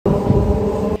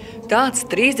Tāds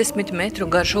 30 metru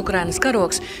garš Ukrainas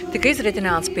karogs tika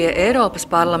izritināts pie Eiropas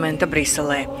Parlamenta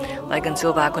Briselē. Lai gan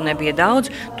cilvēku nebija daudz,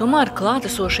 tomēr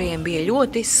klātesošajiem bija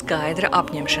ļoti skaidra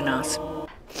apņemšanās.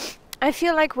 I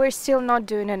feel like we're still not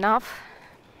doing enough.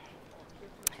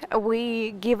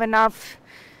 We give enough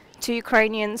to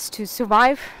Ukrainians to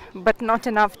survive, but not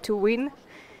enough to win.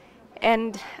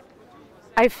 And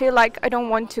I feel like I don't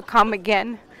want to come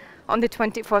again on the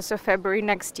 24th of February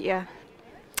next year.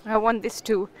 I want this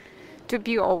to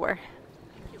be over.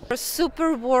 We're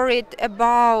super worried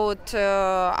about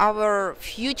our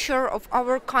future of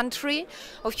our country,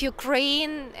 of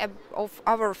Ukraine, of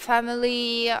our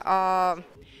family.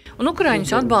 Un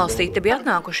ukraiņus atbalstīt te bija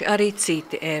atnākuši arī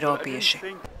citi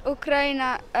eiropieši.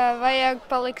 Ukrainā vajag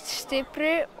palikt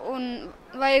stipri un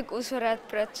vajag uzvarēt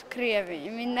pret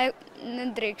Krieviju. Viņi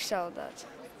nedrīkst zaudēt.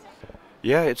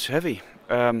 Yeah, it's heavy.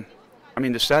 I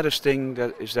mean, the saddest thing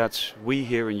is that we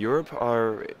here in Europe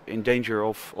are in danger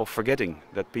of forgetting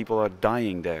that people are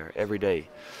dying there every day.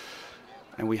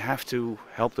 And we have to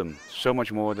help them so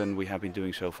much more than we have been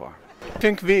doing so far. I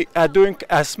think we are doing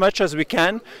as much as we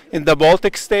can in the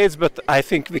Baltic states, but I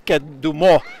think we can do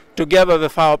more together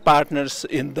with our partners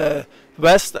in the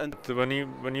West. And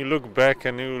when you look back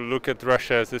and you look at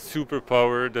Russia as a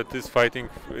superpower that is fighting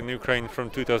in Ukraine from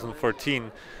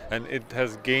 2014, and it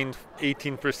has gained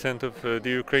 18% of the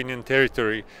Ukrainian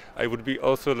territory, I would be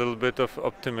also a little bit of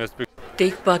optimist.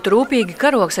 Tikpat rūpīgi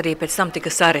karogs arī pēc tam tika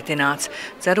saritināts,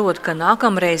 cerot, ka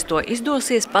nākamreiz to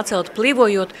izdosies pacelt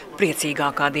plīvojot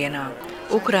priecīgākā dienā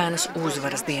 – Ukrainas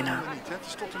uzvaras dienā.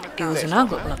 Ilze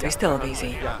Nagla, Latvijas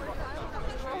televīzija.